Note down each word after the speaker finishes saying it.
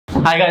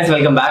Hi guys,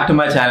 welcome back to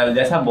my channel.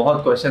 जैसा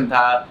बहुत question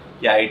था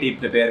कि आईटी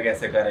प्रिपेयर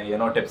कैसे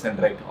करें, टिप्स एंड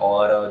ट्रिक,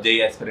 और जेईई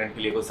एस्पिरेंट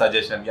के लिए कुछ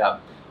सजेशन या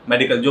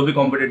मेडिकल जो भी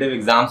कॉम्पिटिटिव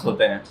एग्जाम्स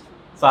होते हैं।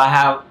 सो I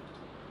have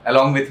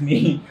along with me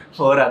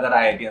four other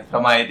IITians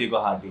from IIT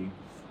Guwahati,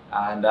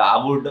 and I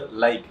would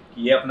like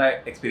कि ये अपना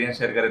एक्सपीरियंस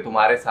शेयर करें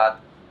तुम्हारे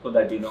साथ, so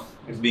that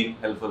it's being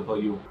helpful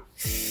for you.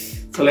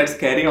 So let's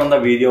carry on the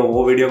video।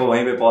 वो video को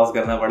वहीं पे पॉज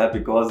करना पड़ा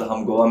बिकॉज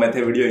हम गोवा में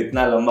थे, वीडियो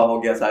इतना लंबा हो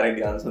गया सारे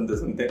ज्ञान सुनते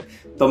सुनते,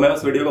 तो मैं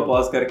उस वीडियो को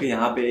पॉज करके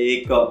यहाँ पे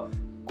एक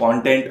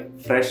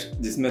कंटेंट फ्रेश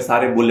जिसमें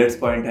सारे बुलेट्स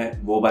पॉइंट है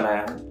वो बनाया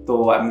है।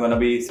 तो I am gonna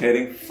be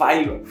sharing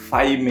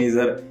five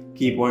major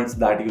key points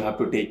that you have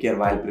to take care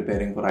while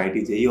preparing for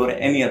IIT JEE or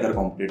any other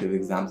competitive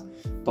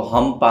exams। तो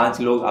हम 5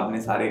 लोग अपने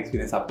सारे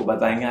एक्सपीरियंस आपको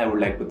बताएंगे। I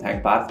would like to thank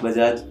Partha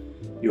Bajaj,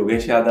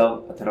 Yogesh Yadav,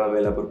 Atharva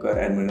वेलापुरकर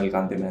and Mrinal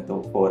Kanti Mahato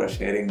for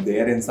sharing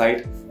their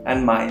insight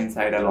and my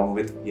insight along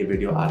with ये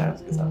video आ रहा है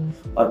उसके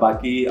साथ। और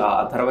बाकी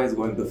Atharva is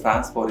going to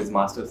France for his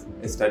master's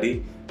study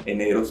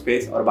in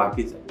aerospace, और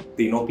बाकी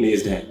तीनों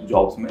प्लेस्ड हैं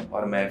जॉब्स में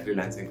और मैं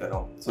फ्रीलांसिंग कर रहा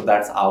हूँ। So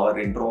that's our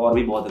intro. और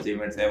भी बहुत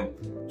अचीवमेंट्स हैं,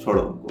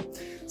 छोड़ो उनको।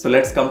 So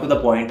let's come to the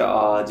point.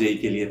 JEE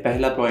के लिए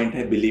पहला पॉइंट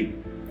है बिलीव।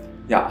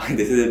 या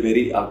this is a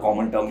very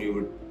common term you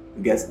would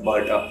guess,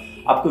 but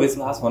आपको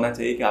विश्वास होना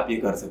चाहिए कि आप ये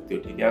कर सकते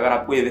हो, ठीक है। अगर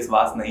आपको ये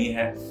विश्वास नहीं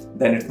है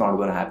then it's not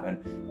gonna happen.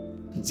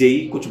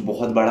 JEE कुछ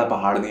बहुत बड़ा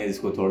पहाड़ नहीं है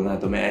जिसको तोड़ना है,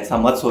 तो मैं ऐसा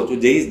मत सोचो।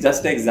 JEE is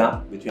just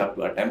exam which you have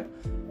to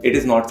attempt. It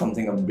is not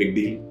something a big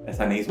deal,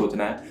 ऐसा नहीं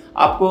सोचना है।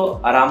 आपको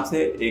आराम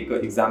से एक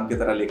एग्जाम की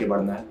तरह लेके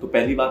बढ़ना है। तो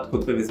पहली बात,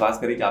 खुद पे विश्वास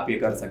करें कि आप ये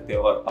कर सकते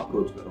हो और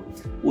अप्रोच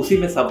करो। उसी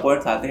में सब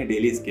पॉइंट्स आते हैं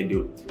डेली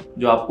स्केड्यूल,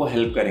 जो आपको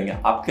हेल्प करेंगे।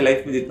 आपके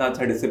लाइफ में जितना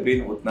अच्छा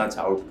डिसिप्लिन उतना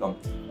अच्छा आउटकम।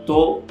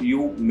 तो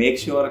यू मेक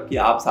श्योर कि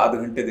आप 7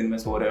 घंटे दिन में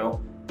सो रहे हो,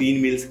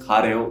 3 मील्स खा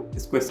रहे हो,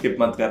 इसको स्किप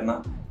मत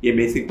करना। ये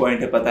बेसिक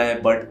पॉइंट है, पता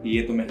है, बट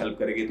ये तुम्हें हेल्प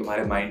करेगी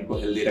तुम्हारे माइंड को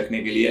हेल्दी रखने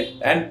के लिए,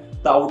 and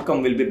the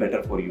outcome will be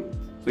better for you.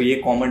 तो ये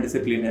कॉमन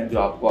डिसिप्लिन है जो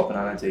आपको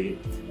अपनाना चाहिए।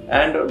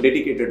 एंड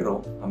डेडिकेटेड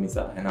रहो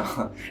हमेशा, है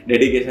ना।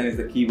 Dedication is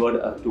the key word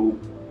to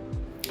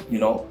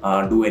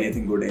do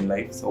anything good in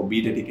life. So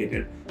be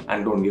dedicated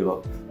and don't give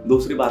up.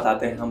 दूसरी बात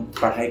आते हैं हम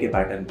पढ़ाई के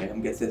पैटर्न पे,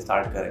 हम कैसे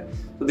स्टार्ट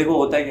करें। तो देखो,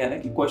 होता है क्या है ना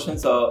कि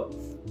क्वेश्चंस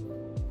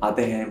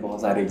आते हैं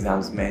बहुत सारे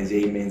एग्जाम्स में।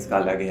 जेईई मेंस का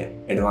अलग है,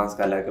 एडवांस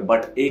का अलग है,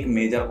 बट एक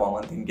मेजर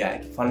कॉमन थिंग क्या है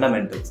कि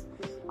फंडामेंटल्स।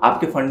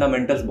 आपके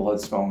फंडामेंटल्स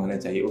बहुत स्ट्रांग होने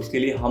चाहिए। उसके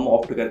लिए हम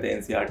ऑप्ट करते हैं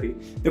एनसीईआरटी।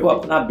 देखो,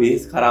 अपना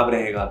बेस खराब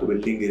रहेगा तो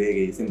बिल्डिंग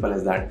गिरेगी, सिंपल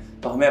एज दैट।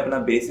 तो हमें अपना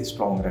बेस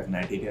स्ट्रांग रखना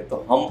है, ठीक है।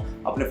 तो हम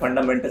अपने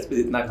फंडामेंटल्स पे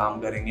जितना काम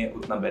करेंगे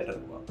उतना बेटर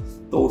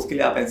होगा। तो उसके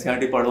लिए आप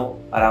एनसीईआरटी पढ़ो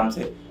आराम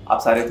से, आप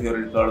सारे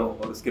थ्योरी पढ़ो,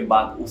 और उसके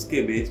बाद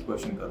उसके बेस्ड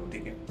क्वेश्चन करो,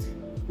 ठीक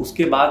है।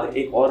 उसके बाद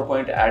एक और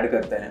पॉइंट ऐड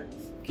करते हैं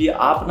कि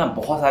आप ना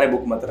बहुत सारे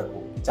बुक मत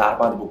रखो।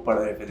 4-5 बुक पढ़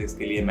रहे, फिजिक्स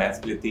के लिए, मैथ्स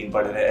के लिए 3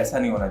 पढ़ रहे, ऐसा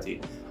नहीं होना चाहिए।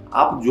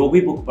 आप जो भी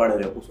बुक पढ़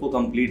रहे हो उसको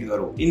कंप्लीट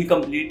करो।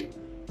 इनकम्प्लीट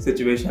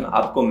सिचुएशन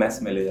आपको मैस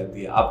में ले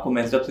जाती है। आपको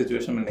मैस्ड अप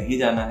सिचुएशन में नहीं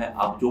जाना है।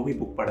 आप जो भी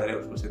बुक पढ़ रहे हो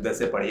उसको शिद्दत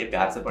से पढ़िए,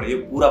 प्यार से पढ़िए,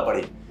 पूरा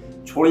पढ़िए,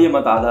 छोड़िए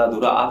मत आधा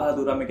अधूरा। आधा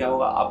अधूरा में क्या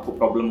होगा, आपको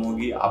प्रॉब्लम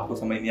होगी, आपको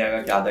समझ नहीं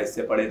आएगा कि आधा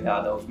इससे पढ़े थे,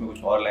 आधा उसमें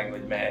कुछ और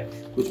लैंग्वेज में है,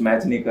 कुछ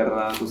मैच नहीं कर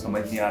रहा, कुछ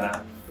समझ नहीं आ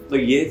रहा। तो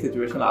ये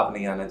सिचुएशन आप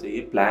नहीं आना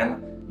चाहिए। प्लान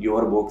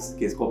योर बुक्स,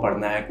 किसको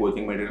पढ़ना है,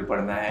 कोचिंग मटेरियल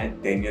पढ़ना है,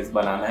 10 ईयर्स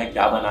बनाना है,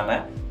 क्या बनाना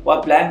है, वो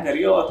आप प्लान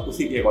करिए और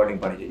उसी के अकॉर्डिंग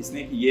पढ़िए।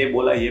 इसने कि ये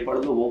बोला ये पढ़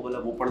लो, वो बोला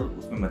वो पढ़ लो,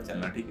 उसमें मत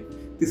चलना, ठीक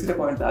है। तीसरे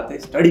पॉइंट पे आते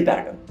हैं स्टडी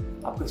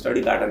पैटर्न। आपका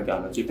स्टडी पैटर्न क्या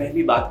होना चाहिए।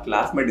 पहली बात,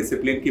 क्लास में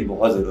डिसिप्लिन की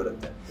बहुत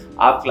ज़रूरत है।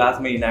 आप क्लास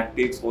में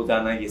इनएक्टिव हो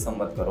जाना ये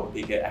सब मत करो,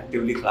 ठीक है।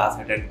 एक्टिवली क्लास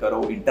अटेंड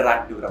करो,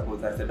 इंटरएक्टिव रखो,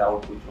 सर से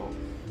डाउट पूछो,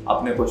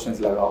 अपने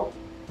क्वेश्चंस लगाओ,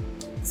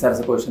 सर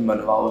से क्वेश्चन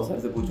बनवाओ, सर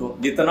से पूछो।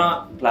 जितना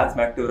क्लास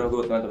में एक्टिव रहोगे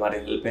उतना तुम्हारी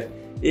हेल्प है।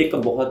 एक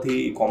बहुत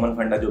ही कॉमन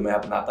फंडा जो मैं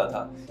अपनाता था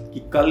कि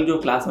कल जो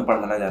क्लास में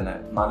पढ़ाना जाना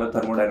है, मान लो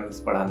थर्मोडायनेमिक्स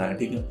पढ़ाना है,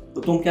 ठीक है,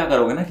 तो तुम क्या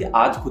करोगे ना कि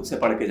आज खुद से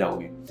पढ़ के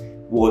जाओगे।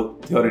 वो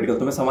थ्योरेटिकल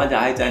तुम्हें समझ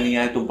आए चाहे नहीं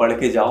आए, तुम पढ़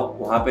के जाओ,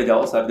 वहाँ पे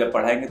जाओ, सर जब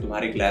पढ़ाएंगे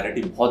तुम्हारी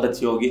क्लैरिटी बहुत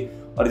अच्छी होगी।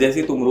 और जैसे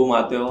ही तुम रूम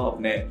आते हो,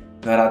 अपने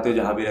घर आते हो,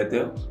 जहाँ भी रहते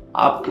हो,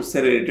 आप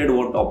उससे रिलेटेड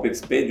वो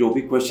टॉपिक्स पे जो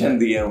भी क्वेश्चन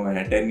दिए हुए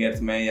हैं 10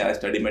 ईयर्स में या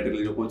स्टडी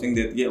मटेरियल जो कोचिंग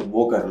देती है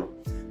वो कर लो।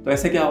 तो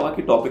ऐसे क्या होगा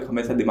कि टॉपिक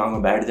हमेशा दिमाग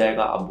में बैठ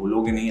जाएगा, आप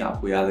भूलोगे नहीं,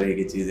 आपको याद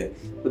रहेगी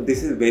चीज़ें। तो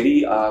this is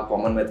very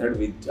common method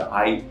which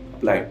I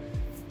apply.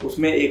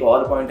 उसमें एक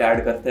और पॉइंट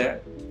ऐड करते हैं,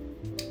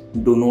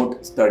 do not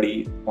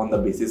study on the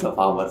basis of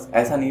hours.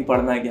 ऐसा नहीं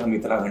पढ़ना है कि हम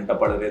इतना घंटा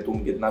पढ़ रहे हैं,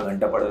 तुम कितना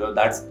घंटा पढ़ रहे हो,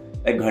 दैट्स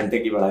एक घंटे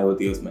की पढ़ाई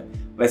होती है उसमें।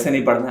 वैसे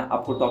नहीं पढ़ना है।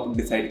 आपको टॉपिक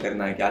डिसाइड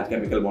करना है कि आज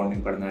केमिकल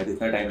बॉन्डिंग पढ़ना है,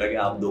 जितना टाइम लगे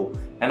आप दो,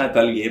 है ना।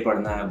 कल ये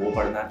पढ़ना है, वो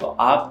पढ़ना है। तो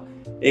आप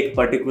एक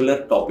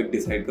पर्टिकुलर टॉपिक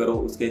डिसाइड करो,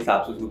 उसके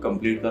हिसाब से उसको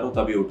कंप्लीट करो,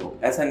 तभी उठो।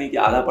 ऐसा नहीं कि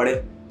आधा पढ़े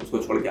उसको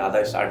छोड़ के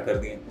आधा स्टार्ट कर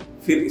दिए,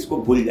 फिर इसको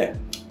भूल जाए।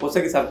 हो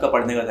सके सबका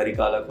पढ़ने का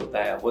तरीका अलग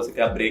होता है। हो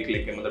सके आप ब्रेक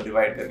लेके, मतलब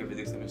डिवाइड करके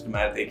फिजिक्स केमिस्ट्री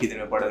मैथ एक ही दिन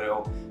में पढ़ रहे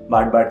हो,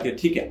 बांट के,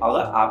 ठीक है।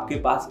 अगर आपके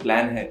पास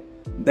प्लान है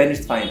देन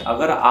इट्स फाइन।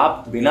 अगर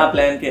आप बिना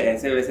प्लान के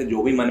ऐसे वैसे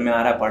जो भी मन में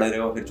आ रहा है पढ़ रहे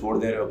हो, फिर छोड़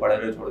दे रहे हो, पढ़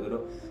रहे हो, छोड़ दे रहे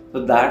हो, तो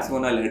that's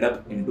gonna lead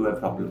up into a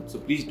problem. So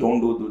please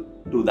don't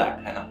do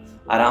that, है ना।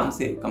 आराम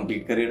से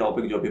कंप्लीट करिए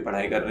टॉपिक जो भी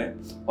पढ़ाई कर रहे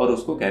हैं और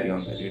उसको कैरी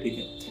ऑन करिए, ठीक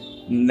है।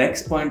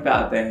 नेक्स्ट पॉइंट पे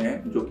आते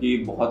हैं जो कि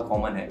बहुत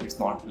कॉमन है। It's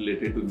not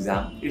related to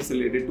exam, it's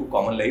related two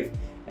common life.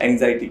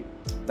 Anxiety,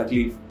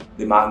 तकलीफ,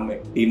 दिमाग में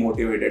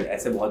डीमोटिवेटेड,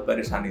 ऐसे बहुत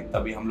परेशानी,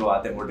 तभी हम लोग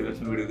आते हैं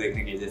मोटिवेशनल वीडियो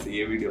देखने के लिए, जैसे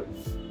ये वीडियो।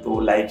 तो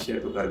लाइक शेयर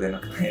तो कर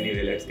देना।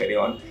 Anyway let's carry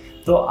on.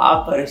 तो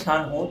आप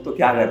परेशान हो तो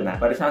क्या करना है?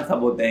 परेशान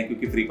सब होते हैं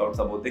क्योंकि फ्रीक आउट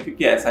सब होते हैं,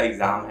 क्योंकि ऐसा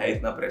एग्जाम है,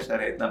 इतना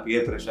प्रेशर है, इतना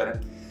पीयर प्रेशर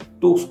है।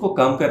 तो उसको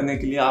कम करने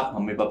के लिए आप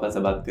मम्मी पापा से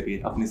बात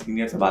करिए, अपने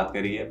सीनियर से बात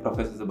करिए,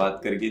 प्रोफेसर से बात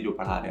करिए जो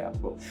पढ़ा रहे हैं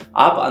आपको।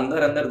 आप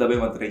अंदर अंदर दबे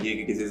मत रहिए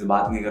कि किसी से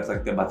बात नहीं कर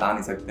सकते, बता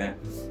नहीं सकते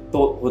हैं।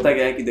 तो होता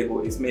क्या है कि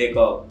देखो, इसमें एक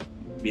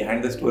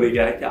बिहाइंड द स्टोरी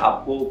क्या है कि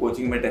आपको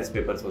कोचिंग में टेस्ट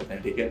पेपर्स होते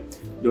हैं, ठीक है,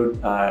 जो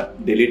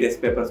डेली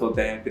टेस्ट पेपर्स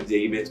होते हैं, फिर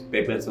जेई बेस्ड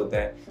पेपर्स होते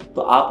हैं।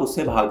 तो आप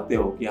उससे भागते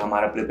हो कि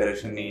हमारा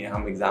प्रिपरेशन नहीं है,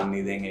 हम एग्जाम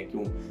नहीं देंगे,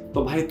 क्यों?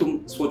 तो भाई तुम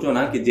सोचो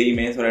ना कि जेई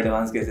मेंस और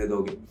एडवांस कैसे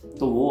दोगे,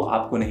 तो वो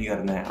आपको नहीं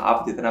करना है।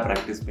 आप जितना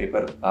प्रैक्टिस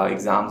पेपर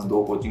एग्जाम्स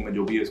दो कोचिंग में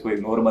जो भी है, उसको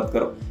इग्नोर मत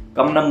करो,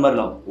 कम नंबर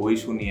लाओ, कोई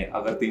इशू नहीं है।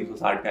 अगर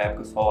 360 का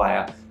आपका 100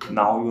 आया,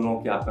 नाउ यू नो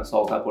कि आपका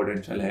 100 का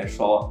पोटेंशियल है।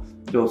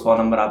 100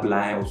 नंबर आप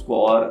लाए हैं,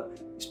 उसको और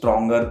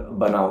स्ट्रॉन्गर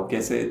बनाओ।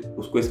 कैसे?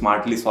 उसको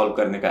स्मार्टली सॉल्व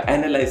करने का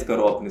एनालाइज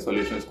करो अपने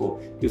सॉल्यूशंस को,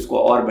 कि उसको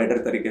और बेटर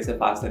तरीके से,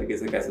 फास्ट तरीके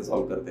से कैसे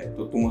सॉल्व करते हैं।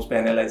 तो तुम उस पर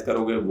एनालाइज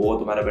करोगे, वो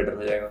तुम्हारा बेटर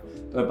हो जाएगा।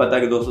 तुम्हें पता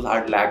है कि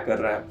 260 लैग कर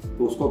रहा है,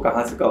 तो उसको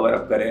कहाँ से कवर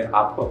अप करें,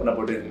 आपको अपना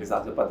पोटेंशियल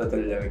हिसाब से पता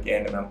चल जाएगा कि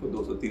एंड में हमको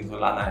 200-300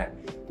 लाना है।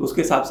 तो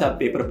उसके हिसाब से आप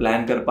पेपर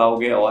प्लान कर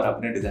पाओगे और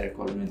अपने डिजायर्ड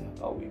कॉलेज में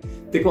जा पाओगे।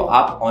 देखो,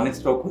 आप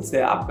ऑनेस्ट रहो खुद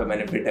से, आपका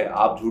बेनिफिट है।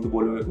 आप झूठ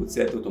बोलोगे खुद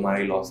से तो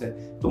तुम्हारी लॉस है।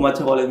 तुम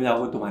अच्छे कॉलेज में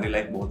जाओगे, तुम्हारी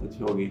लाइफ बहुत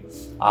अच्छी होगी।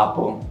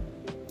 आप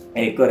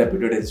एक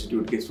रेप्यूटेड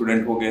इंस्टीट्यूट के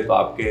स्टूडेंट हो गए तो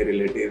आपके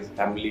रिलेटिव्स,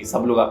 फैमिली,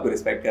 सब लोग आपको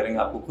रिस्पेक्ट करेंगे,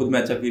 आपको खुद में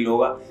अच्छा फील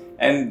होगा,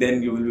 and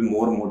then you will be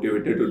more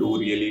motivated to do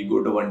really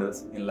good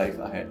wonders in life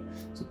ahead.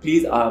 So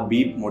please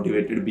be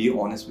motivated, be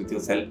honest with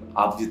yourself.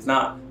 आप जितना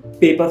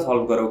पेपर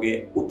सॉल्व करोगे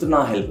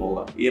उतना हेल्प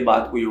होगा। ये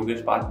बात को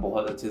योगेश पाठ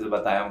बहुत अच्छे से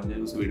बताया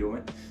मुझे उस वीडियो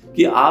में,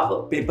 कि आप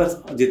पेपर्स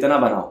जितना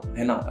बनाओ,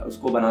 है ना,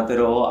 उसको बनाते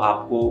रहो।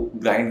 आपको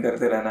ग्राइंड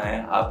करते रहना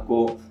है,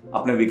 आपको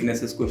अपने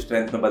वीकनेसेस को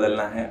स्ट्रेंथ में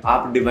बदलना है।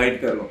 आप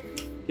डिवाइड कर लो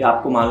कि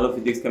आपको मान लो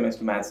फिजिक्स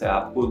केमिस्ट्री मैथ्स है,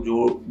 आपको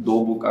जो 2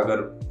 बुक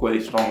अगर कोई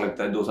स्ट्रॉन्ग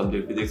लगता है, 2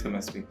 सब्जेक्ट फिजिक्स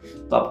केमिस्ट्री,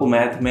 तो आपको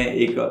मैथ में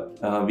एक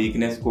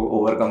वीकनेस को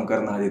ओवरकम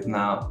करना है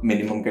जितना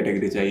मिनिमम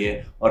कैटेगरी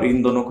चाहिए, और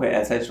इन दोनों को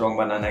ऐसा स्ट्रॉन्ग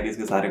बनाना है कि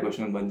इसके सारे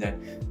क्वेश्चन बन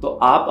जाए। तो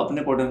आप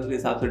अपने पोटेंशियल के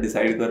हिसाब से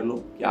डिसाइड कर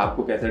लो कि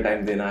आपको कैसे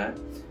टाइम देना है,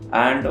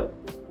 एंड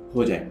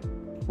हो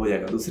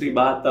जाएगा। दूसरी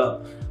बात,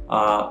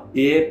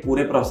 ये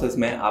पूरे प्रोसेस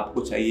में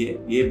आपको चाहिए,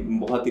 ये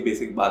बहुत ही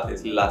बेसिक बात है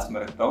इसलिए लास्ट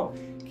में रखता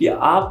हूँ, कि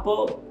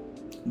आप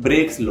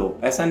ब्रेक्स लो।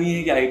 ऐसा नहीं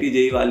है कि IIT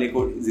जेई वाले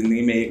को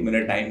जिंदगी में 1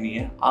 मिनट टाइम नहीं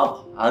है।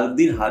 आप हर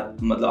दिन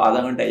मतलब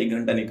आधा घंटा 1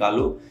 घंटा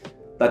निकालो,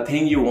 the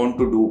thing you want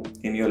to do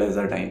in your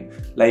leisure time,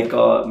 like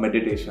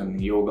meditation,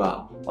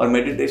 yoga. और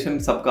मेडिटेशन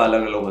सबका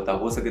अलग अलग होता है।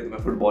 हो सके तुम्हें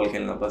फुटबॉल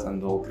खेलना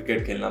पसंद हो,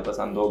 क्रिकेट खेलना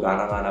पसंद हो,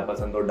 गाना गाना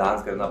पसंद हो,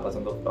 डांस करना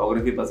पसंद हो,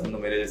 फोटोग्राफी पसंद हो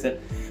मेरे जैसे,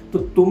 तो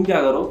तुम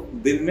क्या करो,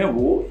 दिन में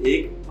वो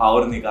 1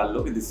 आवर निकाल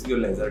लो कि this is your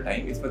leisure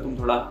time. इसमें तुम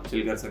थोड़ा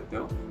चिल कर सकते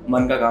हो,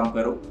 मन का काम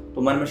करो,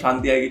 तो मन में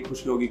शांति आएगी,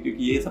 खुशी होगी,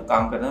 क्योंकि ये सब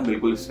काम करना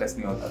बिल्कुल स्ट्रेस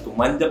नहीं होता। तो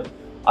मन जब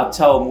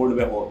अच्छा हो, मूड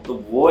में हो,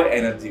 तो वो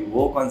एनर्जी,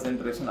 वो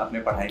कंसंट्रेशन अपने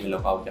पढ़ाई में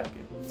लगाओ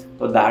जाके,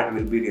 तो that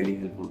will be really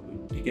helpful to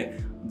you. ठीक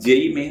है,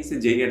 जेई मेन से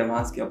जेई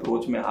एडवांस के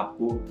अप्रोच में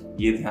आपको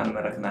ये ध्यान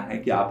में रखना है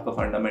कि आपका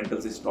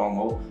फंडामेंटल्स स्ट्रांग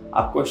हो,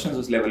 आप क्वेश्चंस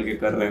उस लेवल के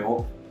कर रहे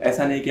हो।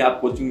 ऐसा नहीं कि आप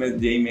कोचिंग में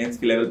जेई मेंस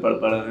के लेवल पर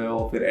पढ़ रहे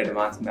हो, फिर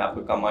एडवांस में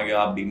आपको कम आ गया,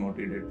 आप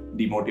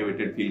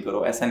डिमोटिवेटेड फील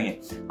करो। ऐसा नहीं है,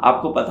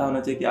 आपको पता होना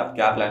चाहिए कि आप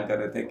क्या प्लान कर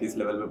रहे थे, किस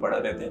लेवल पे पढ़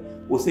रहे थे,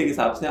 उसी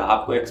हिसाब से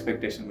आपको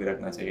एक्सपेक्टेशन भी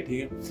रखना चाहिए।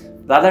 ठीक है,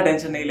 ज़्यादा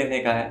टेंशन नहीं लेने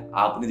का है,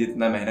 आपने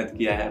जितना मेहनत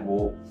किया है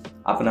वो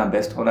अपना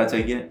बेस्ट होना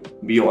चाहिए।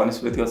 Be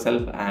honest with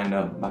yourself, and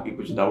बाकी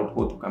कुछ डाउट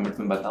हो तो कमेंट्स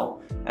में बताओ,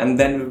 and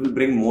then we will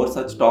bring more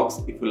such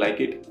talks if you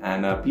like it,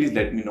 and please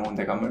let me know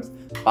in the comments.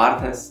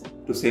 Parth has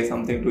to say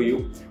something to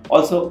you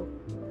also.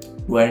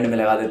 वो and में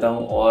लगा देता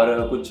हूँ,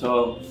 और कुछ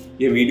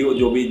ये वीडियो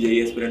जो भी जेई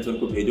एस्पिरेंट्स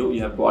उनको भेजो, you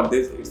have got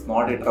this, it's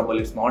not a trouble,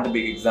 it's not a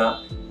big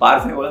exam.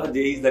 Partha ने बोला था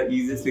JEE is the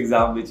easiest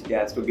exam which he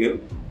has to give,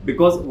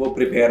 because वो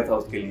प्रिपेयर था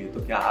उसके लिए।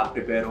 तो क्या आप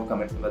प्रिपेयर हो,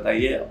 कमेंट्स में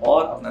बताइए,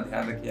 और अपना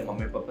ध्यान रखिए,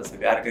 मम्मी पापा से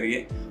प्यार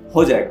करिए,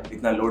 हो जाएगा,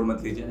 इतना लोड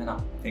मत लीजिए, है ना।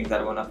 Things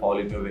are gonna fall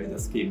in your way,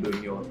 just keep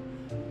doing your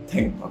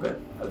thing. Okay,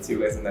 I'll see you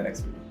guys in the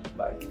next video.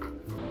 Bye.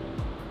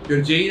 Your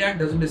JEE rank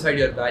doesn't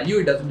decide your value,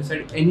 it doesn't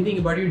decide anything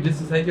about you, it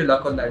just decides your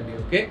luck on that day,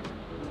 okay?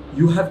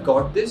 You have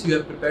got this, you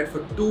have prepared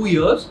for 2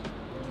 years,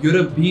 you're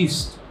a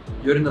beast,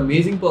 you're an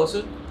amazing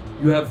person,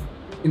 you have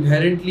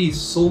inherently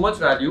so much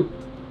value.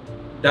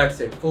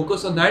 That's it.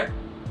 Focus on that,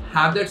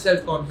 have that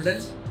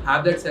self-confidence,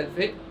 have that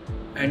self-faith,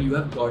 and you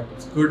have got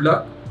this. Good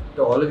luck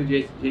to all of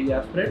you JEE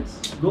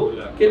aspirants. Go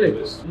kill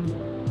it.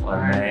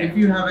 And if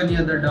you have any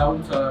other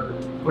doubts, or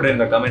put it in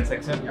the comment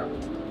section. Yeah,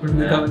 put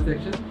in the comment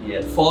section.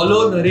 Yes. Follow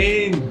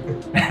Naren.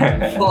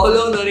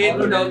 Follow Naren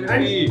to down the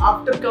street. and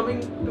after coming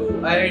to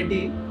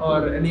IIT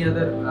or any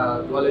other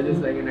colleges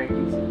like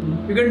NITs,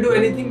 you can do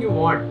anything you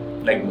want.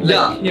 Like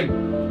Yeah. him.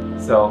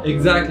 So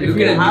Exactly. If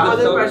you have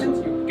other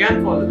passions, you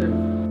can follow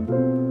them.